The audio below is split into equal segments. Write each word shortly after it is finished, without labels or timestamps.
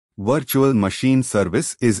virtual machine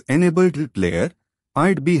service is Enable LDPlayer.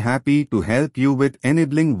 I'd be happy to help you with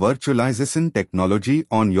enabling virtualization technology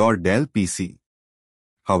on your Dell PC.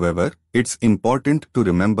 However, it's important to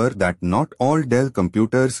remember that not all Dell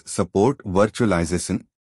computers support virtualization.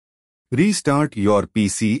 Restart your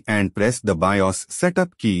PC and press the BIOS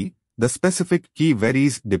setup key. The specific key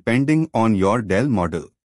varies depending on your Dell model.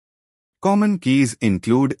 Common keys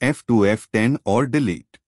include F2, F10 or delete.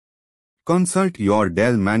 Consult your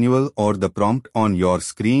Dell manual or the prompt on your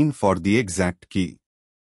screen for the exact key.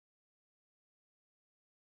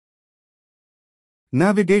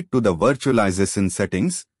 Navigate to the virtualization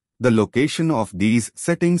settings. The location of these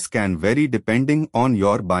settings can vary depending on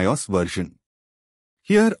your BIOS version.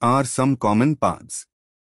 Here are some common paths.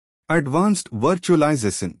 Advanced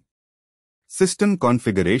Virtualization, System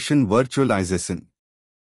Configuration Virtualization,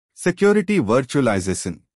 Security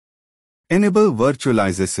Virtualization, Enable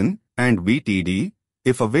Virtualization, and VTD.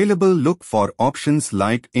 If available, look for options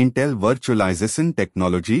like Intel Virtualization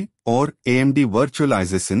Technology or AMD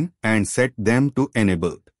Virtualization and set them to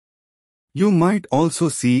enabled. You might also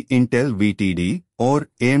see Intel VTD or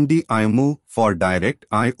AMD IMU for direct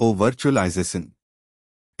I/O virtualization.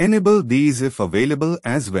 Enable these if available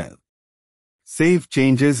as well. Save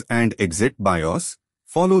changes and exit BIOS.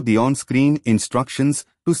 Follow the on-screen instructions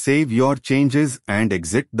to save your changes and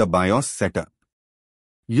exit the BIOS setup.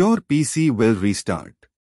 Your PC will restart.